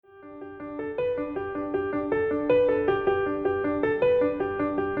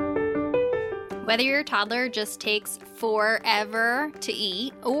Whether your toddler just takes forever to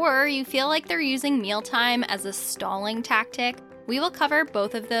eat, or you feel like they're using mealtime as a stalling tactic, we will cover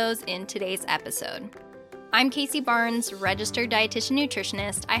both of those in today's episode. I'm Casey Barnes, registered dietitian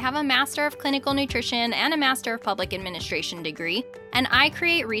nutritionist. I have a Master of Clinical Nutrition and a Master of Public Administration degree, and I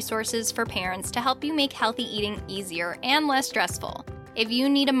create resources for parents to help you make healthy eating easier and less stressful. If you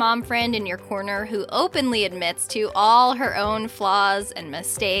need a mom friend in your corner who openly admits to all her own flaws and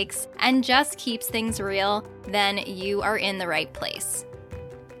mistakes and just keeps things real, then you are in the right place.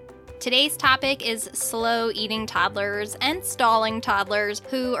 Today's topic is slow-eating toddlers and stalling toddlers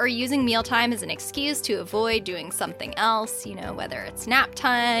who are using mealtime as an excuse to avoid doing something else, whether it's nap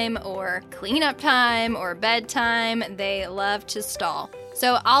time or cleanup time or bedtime, they love to stall.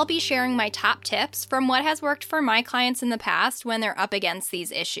 So I'll be sharing my top tips from what has worked for my clients in the past when they're up against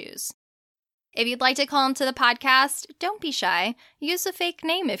these issues. If you'd like to call into the podcast, don't be shy. Use a fake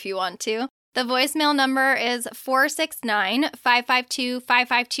name if you want to. The voicemail number is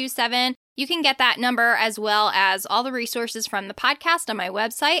 469-552-5527. You can get that number as well as all the resources from the podcast on my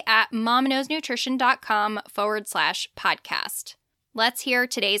website at momknowsnutrition.com/podcast. Let's hear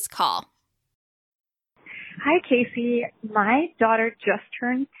today's call. Hi, Casey. My daughter just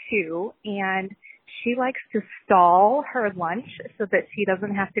turned 2, and she likes to stall her lunch so that she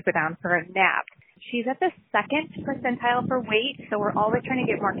doesn't have to go down for a nap. She's at the second percentile for weight, so we're always trying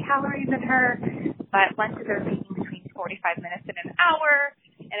to get more calories in her, but lunches are taking between 45 minutes and an hour.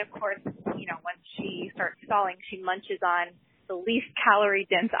 And of course, once she starts stalling, she munches on the least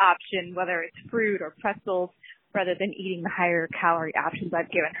calorie-dense option, whether it's fruit or pretzels, rather than eating the higher calorie options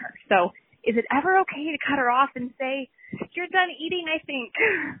I've given her. So is it ever okay to cut her off and say, "You're done eating, I think"?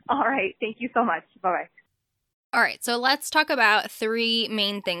 All right. Thank you so much. Bye-bye. All right, so let's talk about 3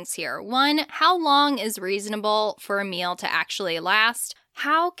 main things here. 1, how long is reasonable for a meal to actually last?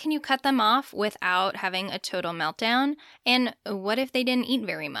 How can you cut them off without having a total meltdown? And what if they didn't eat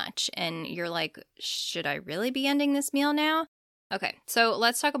very much and you're like, should I really be ending this meal now? Okay, so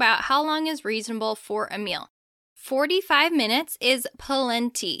let's talk about how long is reasonable for a meal. 45 minutes is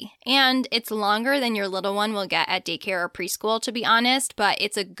plenty, and it's longer than your little one will get at daycare or preschool, to be honest, but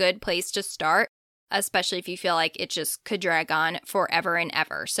it's a good place to start, especially if you feel like it just could drag on forever and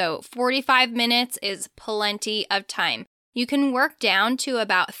ever. So 45 minutes is plenty of time. You can work down to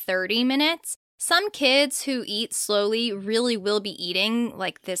about 30 minutes. Some kids who eat slowly really will be eating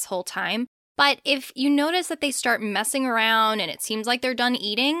like this whole time. But if you notice that they start messing around and it seems like they're done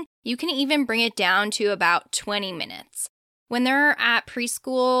eating, you can even bring it down to about 20 minutes. When they're at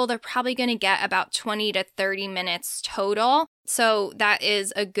preschool, they're probably going to get about 20 to 30 minutes total. So that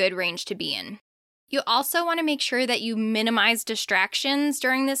is a good range to be in. You also want to make sure that you minimize distractions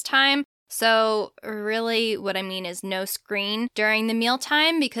during this time. So really what I mean is no screen during the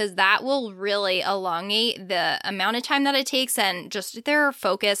mealtime, because that will really elongate the amount of time that it takes and just their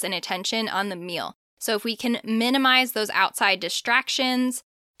focus and attention on the meal. So if we can minimize those outside distractions,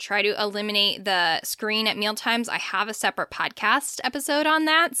 try to eliminate the screen at mealtimes. I have a separate podcast episode on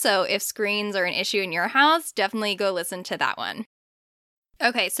that. So if screens are an issue in your house, definitely go listen to that one.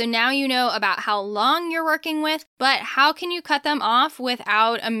 Okay, so now you know about how long you're working with, but how can you cut them off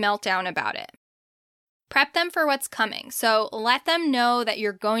without a meltdown about it? Prep them for what's coming. So let them know that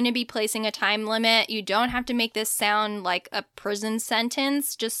you're going to be placing a time limit. You don't have to make this sound like a prison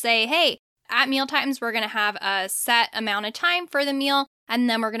sentence. Just say, hey, at mealtimes, we're going to have a set amount of time for the meal, and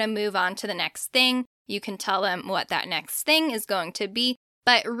then we're going to move on to the next thing. You can tell them what that next thing is going to be,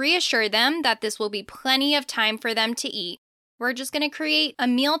 but reassure them that this will be plenty of time for them to eat. We're just going to create a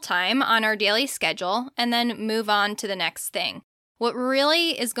meal time on our daily schedule and then move on to the next thing. What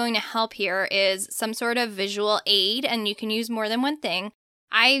really is going to help here is some sort of visual aid, and you can use more than one thing.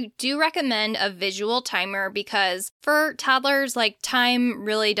 I do recommend a visual timer because for toddlers, time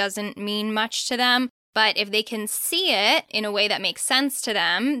really doesn't mean much to them. But if they can see it in a way that makes sense to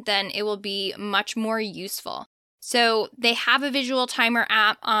them, then it will be much more useful. So they have a visual timer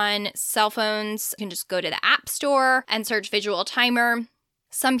app on cell phones. You can just go to the App Store and search visual timer.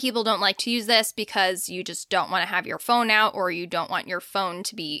 Some people don't like to use this because you just don't want to have your phone out or you don't want your phone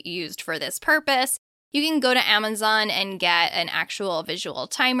to be used for this purpose. You can go to Amazon and get an actual visual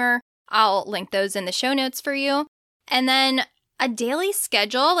timer. I'll link those in the show notes for you. And then a daily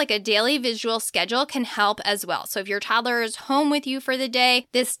schedule, like a daily visual schedule, can help as well. So if your toddler is home with you for the day,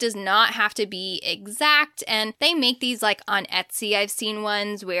 this does not have to be exact. And they make these on Etsy. I've seen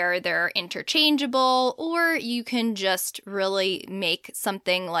ones where they're interchangeable, or you can just really make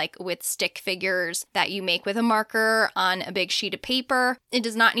something like with stick figures that you make with a marker on a big sheet of paper. It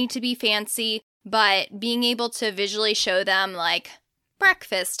does not need to be fancy, but being able to visually show them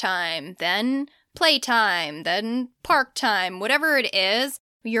breakfast time, then playtime, then park time, whatever it is,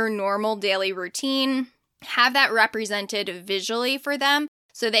 your normal daily routine, have that represented visually for them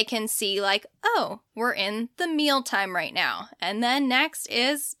so they can see like, oh, we're in the meal time right now. And then next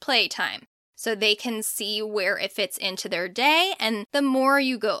is playtime. So they can see where it fits into their day. And the more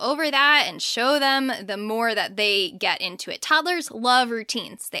you go over that and show them, the more that they get into it. Toddlers love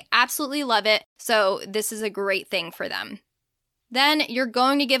routines. They absolutely love it. So this is a great thing for them. Then you're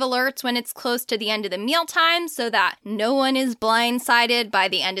going to give alerts when it's close to the end of the meal time so that no one is blindsided by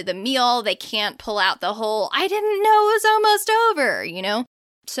the end of the meal. They can't pull out the whole, I didn't know it was almost over, you know?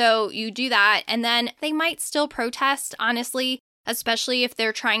 So you do that, and then they might still protest, honestly, especially if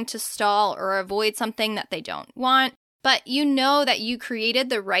they're trying to stall or avoid something that they don't want. But you know that you created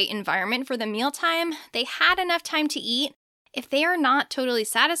the right environment for the mealtime. They had enough time to eat. If they are not totally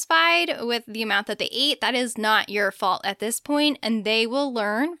satisfied with the amount that they ate, that is not your fault at this point, and they will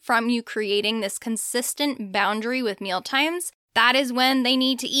learn from you creating this consistent boundary with meal times. That is when they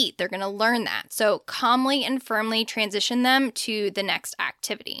need to eat. They're going to learn that. So calmly and firmly transition them to the next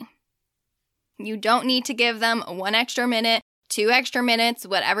activity. You don't need to give them 1 extra minute, 2 extra minutes,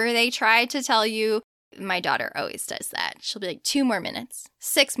 whatever they try to tell you. My daughter always does that. She'll be like, 2 more minutes,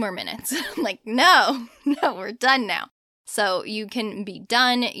 6 more minutes. I'm like, no, we're done now. So you can be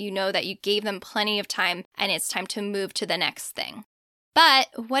done. You know that you gave them plenty of time and it's time to move to the next thing. But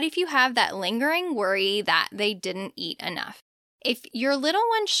what if you have that lingering worry that they didn't eat enough? If your little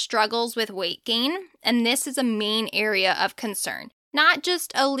one struggles with weight gain, and this is a main area of concern, not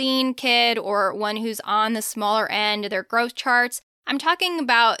just a lean kid or one who's on the smaller end of their growth charts, I'm talking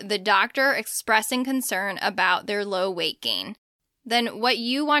about the doctor expressing concern about their low weight gain. Then what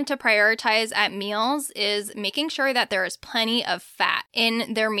you want to prioritize at meals is making sure that there is plenty of fat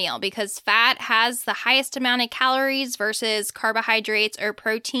in their meal, because fat has the highest amount of calories versus carbohydrates or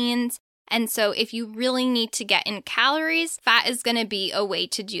proteins. And so if you really need to get in calories, fat is going to be a way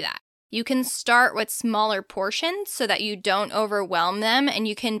to do that. You can start with smaller portions so that you don't overwhelm them, and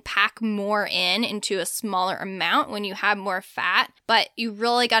you can pack more into a smaller amount when you have more fat, but you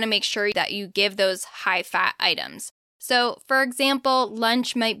really got to make sure that you give those high fat items. So, for example,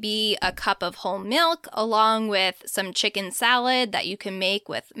 lunch might be a cup of whole milk along with some chicken salad that you can make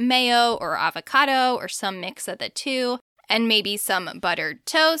with mayo or avocado or some mix of the two, and maybe some buttered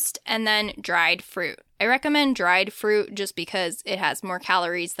toast, and then dried fruit. I recommend dried fruit just because it has more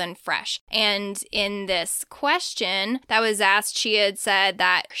calories than fresh. And in this question that was asked, she had said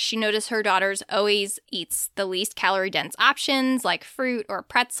that she noticed her daughter's always eats the least calorie-dense options like fruit or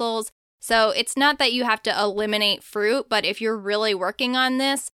pretzels. So it's not that you have to eliminate fruit, but if you're really working on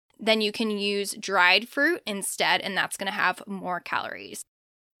this, then you can use dried fruit instead, and that's going to have more calories.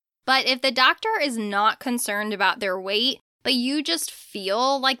 But if the doctor is not concerned about their weight, but you just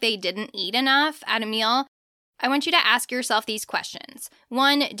feel like they didn't eat enough at a meal, I want you to ask yourself these questions.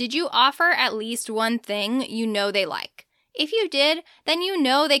 1, did you offer at least one thing you know they like? If you did, then you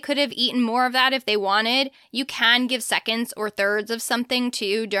know they could have eaten more of that if they wanted. You can give seconds or thirds of something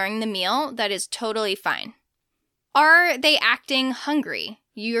too during the meal. That is totally fine. Are they acting hungry?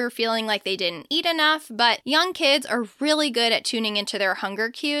 You're feeling like they didn't eat enough, but young kids are really good at tuning into their hunger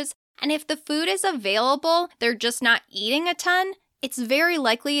cues. And if the food is available, they're just not eating a ton, it's very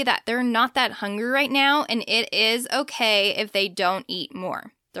likely that they're not that hungry right now, and it is okay if they don't eat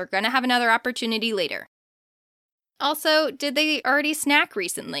more. They're going to have another opportunity later. Also, did they already snack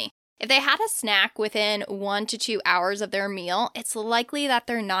recently? If they had a snack within 1 to 2 hours of their meal, it's likely that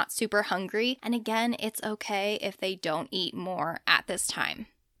they're not super hungry. And again, it's okay if they don't eat more at this time.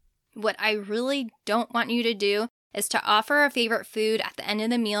 What I really don't want you to do is to offer a favorite food at the end of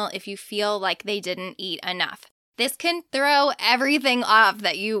the meal if you feel like they didn't eat enough. This can throw everything off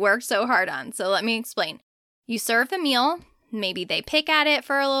that you worked so hard on. So let me explain. You serve the meal. Maybe they pick at it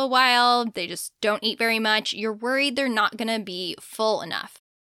for a little while, they just don't eat very much. You're worried they're not going to be full enough.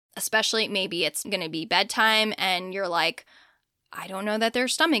 Especially maybe it's going to be bedtime and you're like, I don't know that their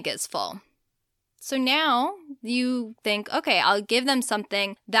stomach is full. So now you think, okay, I'll give them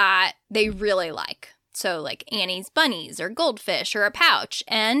something that they really like. So like Annie's bunnies or goldfish or a pouch.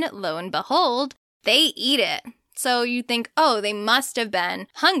 And lo and behold, they eat it. So you think, oh, they must have been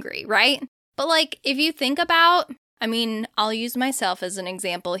hungry, right? But like if you think about, I'll use myself as an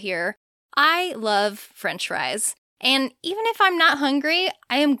example here. I love French fries. And even if I'm not hungry,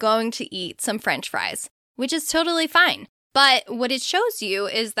 I am going to eat some French fries, which is totally fine. But what it shows you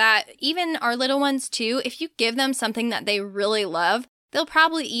is that even our little ones too, if you give them something that they really love, they'll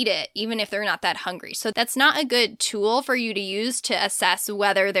probably eat it even if they're not that hungry. So that's not a good tool for you to use to assess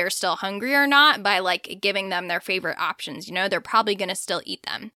whether they're still hungry or not by like giving them their favorite options. They're probably going to still eat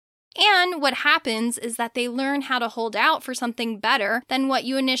them. And what happens is that they learn how to hold out for something better than what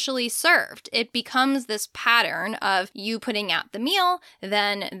you initially served. It becomes this pattern of you putting out the meal,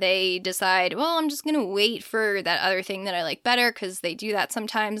 then they decide, well, I'm just going to wait for that other thing that I like better, because they do that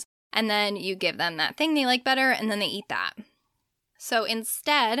sometimes. And then you give them that thing they like better, and then they eat that. So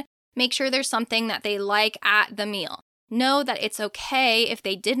instead, make sure there's something that they like at the meal. Know that it's okay if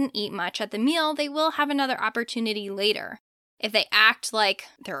they didn't eat much at the meal, they will have another opportunity later. If they act like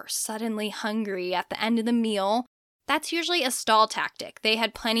they're suddenly hungry at the end of the meal, that's usually a stall tactic. They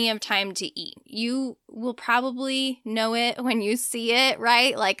had plenty of time to eat. You will probably know it when you see it,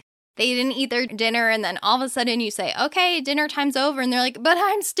 right? Like they didn't eat their dinner and then all of a sudden you say, okay, dinner time's over. And they're like, but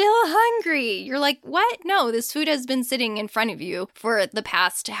I'm still hungry. You're like, what? No, this food has been sitting in front of you for the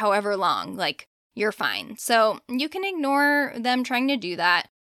past however long. Like, you're fine. So you can ignore them trying to do that.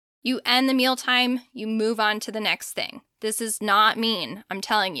 You end the mealtime, you move on to the next thing. This is not mean, I'm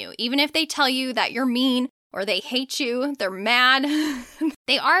telling you. Even if they tell you that you're mean or they hate you, they're mad.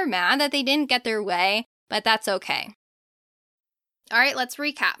 They are mad that they didn't get their way, but that's okay. All right, let's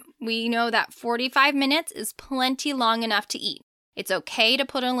recap. We know that 45 minutes is plenty long enough to eat. It's okay to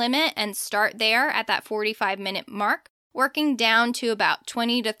put a limit and start there at that 45-minute mark, working down to about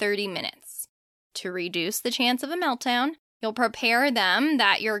 20 to 30 minutes. To reduce the chance of a meltdown, you'll prepare them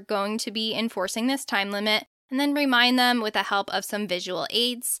that you're going to be enforcing this time limit, and then remind them with the help of some visual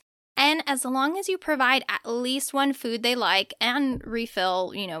aids. And as long as you provide at least one food they like and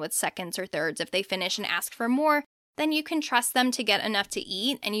refill, with seconds or thirds if they finish and ask for more, then you can trust them to get enough to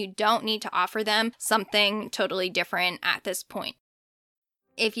eat, and you don't need to offer them something totally different at this point.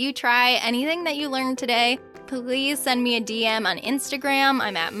 If you try anything that you learned today, please send me a DM on Instagram.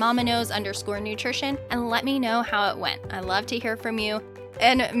 I'm at momaknows_nutrition, and let me know how it went. I love to hear from you.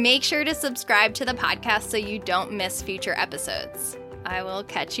 And make sure to subscribe to the podcast so you don't miss future episodes. I will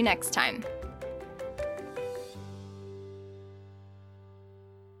catch you next time.